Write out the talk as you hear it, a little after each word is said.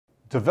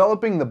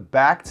Developing the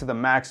back to the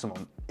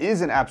maximum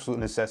is an absolute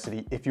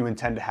necessity if you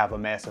intend to have a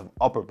massive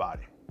upper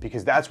body,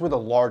 because that's where the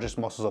largest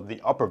muscles of the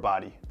upper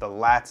body, the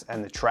lats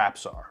and the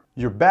traps, are.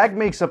 Your back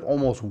makes up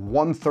almost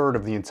 1/3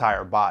 of the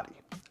entire body.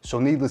 So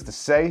needless to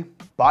say,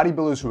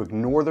 bodybuilders who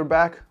ignore their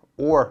back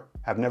or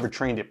have never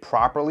trained it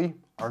properly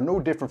are no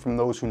different from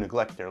those who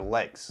neglect their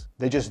legs.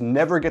 They just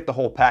never get the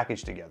whole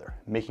package together,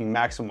 making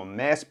maximum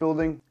mass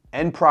building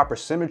and proper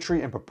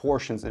symmetry and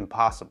proportions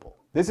impossible.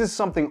 This is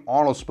something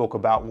Arnold spoke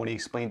about when he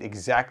explained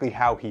exactly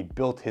how he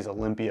built his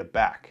Olympia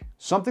back.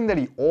 Something that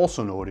he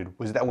also noted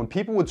was that when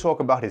people would talk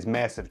about his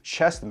massive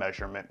chest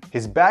measurement,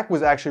 his back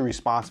was actually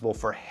responsible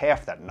for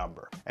half that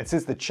number. And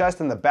since the chest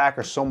and the back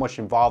are so much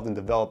involved in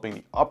developing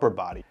the upper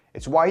body,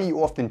 it's why he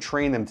often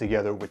trained them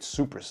together with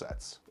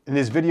supersets. In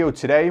this video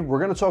today, we're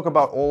going to talk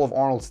about all of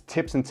Arnold's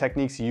tips and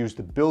techniques he used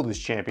to build his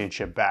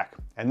championship back,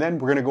 and then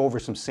we're going to go over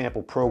some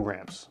sample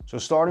programs. So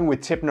starting with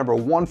tip number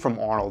 1 from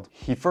Arnold,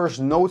 he first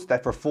notes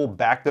that for full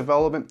back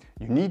development,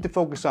 you need to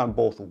focus on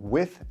both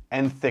width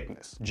and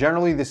thickness.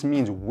 Generally, this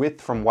means width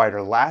from wider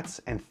lats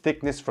and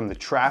thickness from the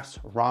traps,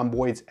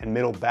 rhomboids, and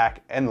middle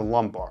back and the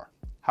lumbar.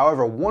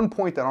 However, one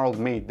point that Arnold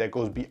made that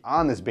goes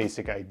beyond this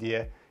basic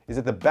idea is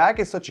that the back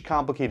is such a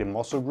complicated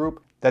muscle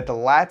group that the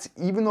lats,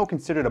 even though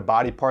considered a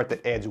body part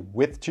that adds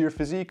width to your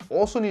physique,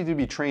 also need to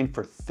be trained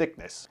for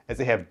thickness, as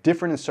they have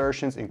different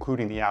insertions,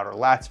 including the outer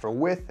lats for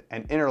width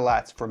and inner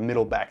lats for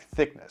middle back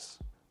thickness.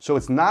 So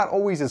it's not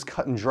always as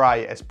cut and dry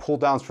as pull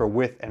downs for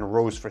width and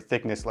rows for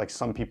thickness like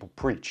some people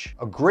preach.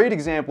 A great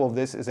example of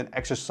this is an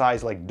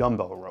exercise like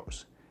dumbbell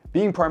rows.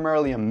 Being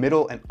primarily a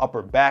middle and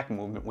upper back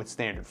movement with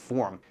standard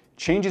form,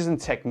 changes in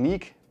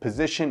technique,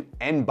 position,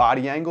 and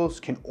body angles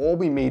can all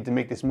be made to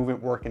make this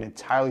movement work in an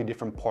entirely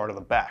different part of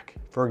the back.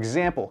 For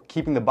example,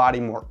 keeping the body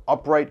more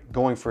upright,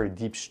 going for a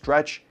deep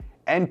stretch,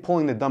 and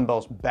pulling the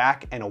dumbbells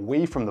back and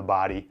away from the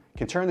body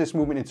can turn this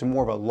movement into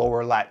more of a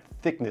lower lat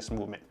thickness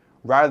movement,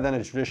 rather than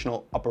a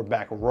traditional upper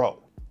back row.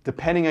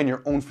 Depending on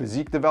your own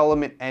physique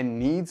development and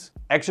needs,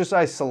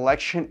 exercise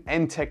selection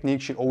and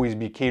technique should always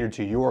be catered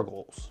to your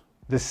goals.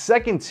 The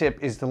second tip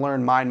is to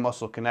learn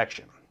mind-muscle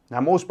connection. Now,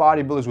 most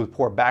bodybuilders with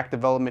poor back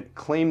development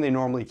claim they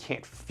normally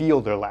can't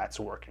feel their lats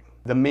working.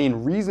 The main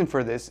reason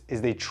for this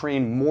is they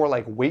train more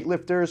like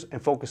weightlifters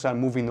and focus on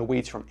moving the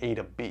weights from A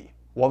to B.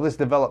 While this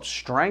develops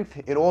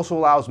strength, it also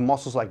allows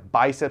muscles like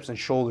biceps and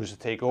shoulders to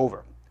take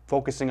over,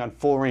 focusing on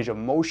full range of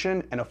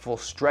motion and a full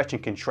stretch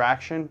and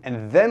contraction,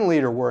 and then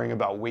later worrying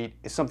about weight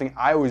is something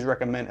I always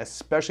recommend,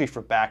 especially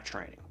for back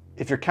training.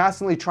 If you're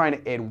constantly trying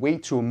to add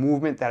weight to a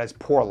movement that has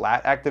poor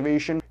lat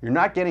activation, you're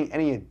not getting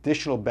any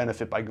additional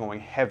benefit by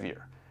going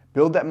heavier.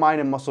 Build that mind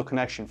and muscle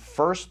connection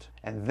first,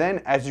 and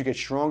then as you get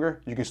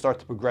stronger, you can start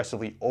to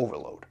progressively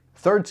overload.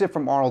 Third tip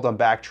from Arnold on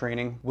back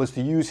training was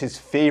to use his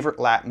favorite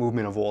lat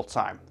movement of all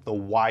time, the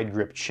wide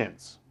grip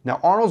chins. Now,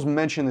 Arnold's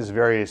mentioned this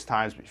various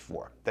times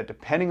before, that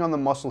depending on the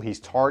muscle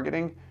he's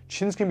targeting,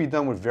 chins can be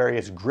done with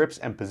various grips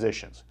and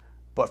positions.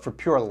 But for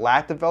pure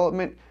lat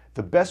development,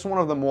 the best one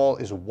of them all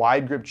is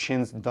wide grip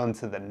chins done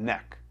to the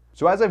neck.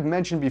 So as I've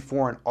mentioned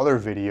before in other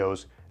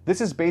videos, this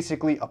is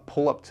basically a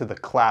pull-up to the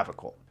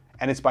clavicle,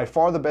 and it's by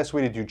far the best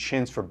way to do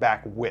chins for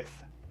back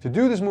width. To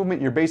do this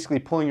movement, you're basically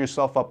pulling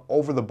yourself up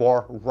over the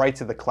bar right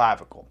to the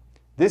clavicle.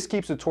 This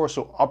keeps the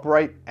torso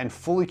upright and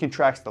fully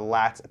contracts the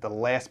lats at the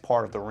last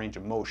part of the range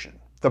of motion.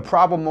 The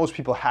problem most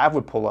people have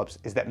with pull-ups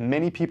is that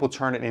many people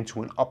turn it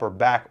into an upper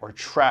back or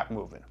trap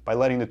movement by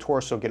letting the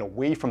torso get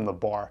away from the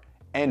bar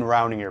and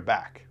rounding your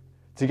back.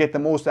 To get the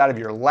most out of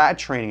your lat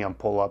training on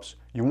pull-ups,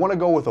 you want to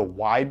go with a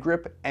wide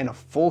grip and a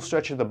full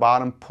stretch at the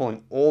bottom,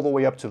 pulling all the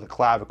way up to the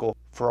clavicle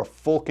for a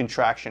full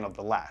contraction of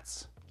the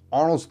lats.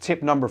 Arnold's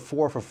tip number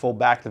 4 for full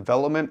back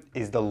development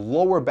is the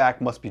lower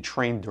back must be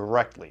trained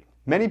directly.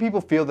 Many people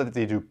feel that if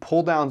they do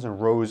pull downs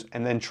and rows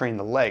and then train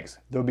the legs,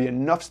 there'll be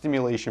enough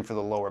stimulation for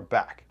the lower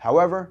back.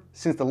 However,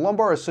 since the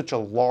lumbar is such a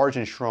large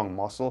and strong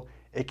muscle,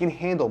 it can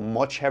handle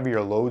much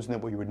heavier loads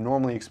than what you would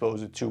normally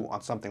expose it to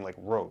on something like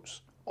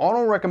rows.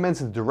 Arnold recommends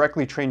to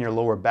directly train your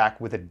lower back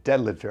with a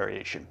deadlift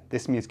variation.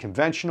 This means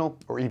conventional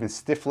or even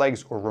stiff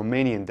legs or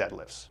Romanian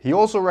deadlifts. He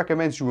also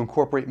recommends you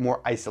incorporate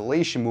more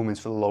isolation movements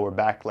for the lower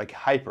back like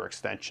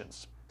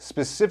hyperextensions,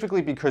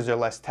 specifically because they're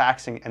less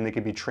taxing and they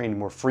can be trained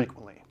more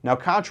frequently. Now,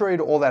 contrary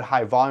to all that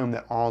high volume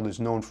that Arnold is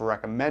known for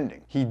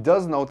recommending, he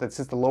does note that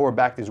since the lower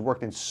back is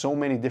worked in so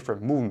many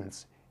different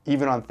movements,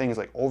 even on things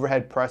like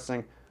overhead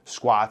pressing,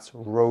 squats,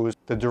 rows,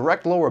 the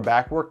direct lower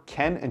back work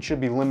can and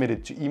should be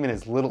limited to even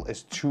as little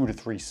as 2 to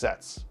 3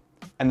 sets.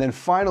 And then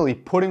finally,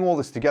 putting all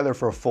this together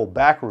for a full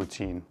back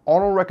routine,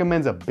 Arnold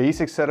recommends a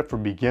basic setup for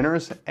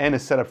beginners and a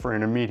setup for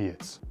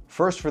intermediates.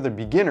 First, for the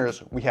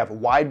beginners, we have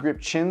wide grip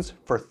chins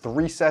for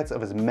 3 sets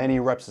of as many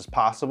reps as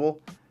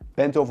possible,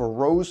 bent over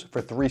rows for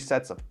 3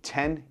 sets of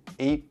 10,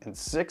 8, and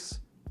 6,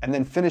 and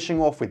then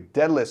finishing off with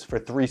deadlifts for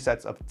 3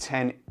 sets of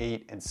 10,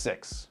 8, and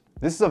 6.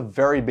 This is a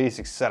very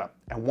basic setup,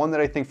 and one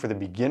that I think for the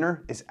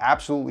beginner is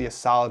absolutely a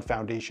solid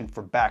foundation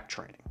for back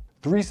training.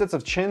 3 sets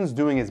of chins,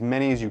 doing as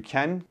many as you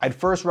can. I'd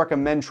first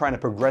recommend trying to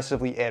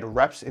progressively add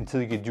reps until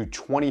you can do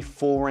 20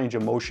 full range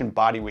of motion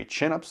bodyweight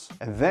chin-ups,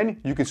 and then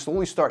you can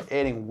slowly start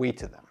adding weight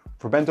to them.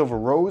 For bent over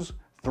rows,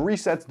 3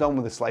 sets done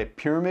with a slight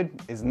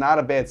pyramid is not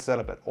a bad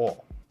setup at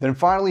all. Then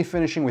finally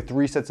finishing with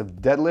 3 sets of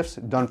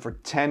deadlifts done for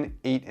 10,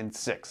 8, and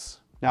 6.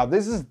 Now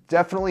this is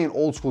definitely an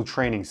old school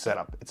training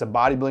setup. It's a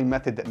bodybuilding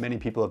method that many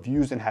people have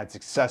used and had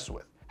success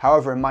with.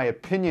 However, in my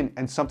opinion,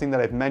 and something that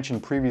I've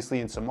mentioned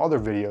previously in some other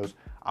videos,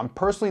 I'm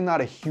personally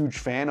not a huge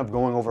fan of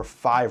going over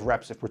 5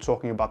 reps if we're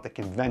talking about the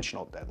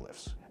conventional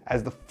deadlifts,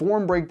 as the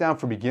form breakdown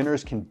for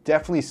beginners can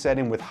definitely set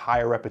in with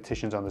higher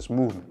repetitions on this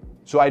movement.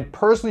 So I'd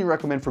personally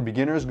recommend for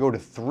beginners go to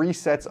 3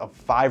 sets of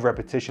 5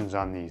 repetitions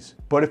on these.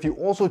 But if you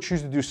also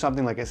choose to do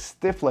something like a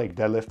stiff leg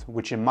deadlift,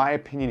 which in my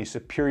opinion is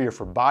superior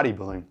for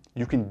bodybuilding,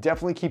 you can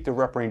definitely keep the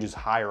rep ranges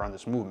higher on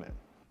this movement.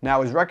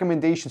 Now, his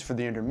recommendations for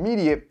the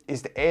intermediate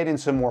is to add in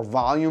some more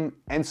volume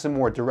and some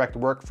more direct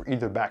work for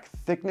either back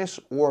thickness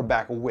or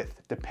back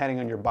width, depending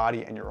on your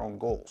body and your own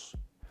goals.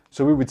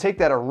 So we would take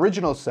that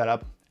original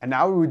setup, and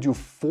now we would do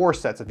 4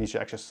 sets of each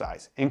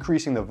exercise,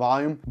 increasing the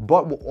volume,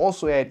 but we'll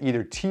also add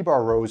either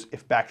Tbar rows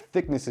if back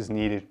thickness is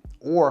needed,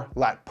 or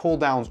lat pull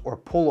downs or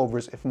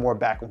pullovers if more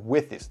back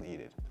width is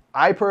needed.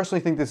 I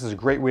personally think this is a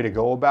great way to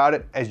go about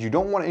it, as you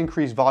don't want to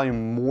increase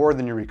volume more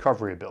than your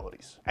recovery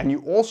abilities. And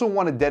you also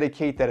want to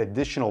dedicate that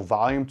additional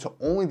volume to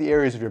only the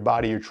areas of your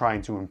body you're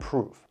trying to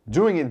improve.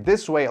 Doing it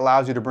this way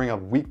allows you to bring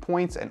up weak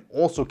points and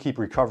also keep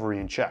recovery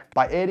in check.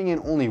 By adding in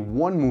only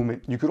one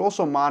movement, you could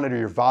also monitor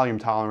your volume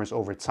tolerance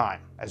over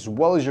time, as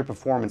well as your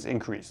performance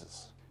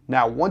increases.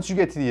 Now, once you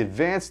get to the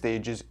advanced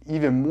stages,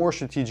 even more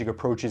strategic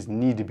approaches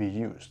need to be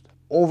used.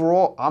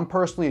 Overall, I'm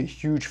personally a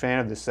huge fan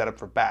of this setup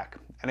for back,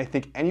 and I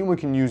think anyone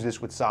can use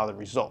this with solid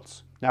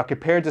results. Now,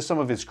 compared to some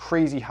of his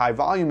crazy high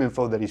volume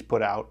info that he's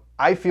put out,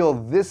 I feel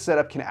this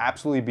setup can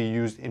absolutely be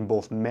used in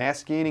both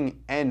mass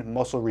gaining and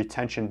muscle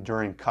retention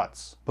during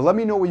cuts. But let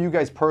me know what you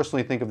guys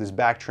personally think of this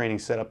back training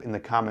setup in the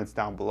comments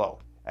down below.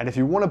 And if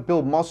you want to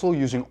build muscle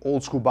using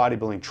old school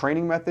bodybuilding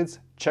training methods,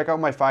 check out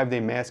my 5-day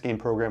mass gain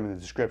program in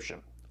the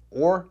description.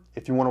 Or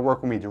if you want to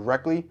work with me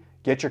directly,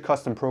 get your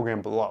custom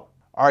program below.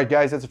 Alright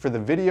guys, that's it for the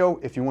video.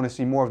 If you want to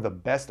see more of the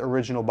best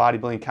original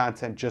bodybuilding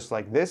content just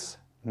like this,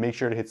 make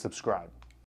sure to hit subscribe.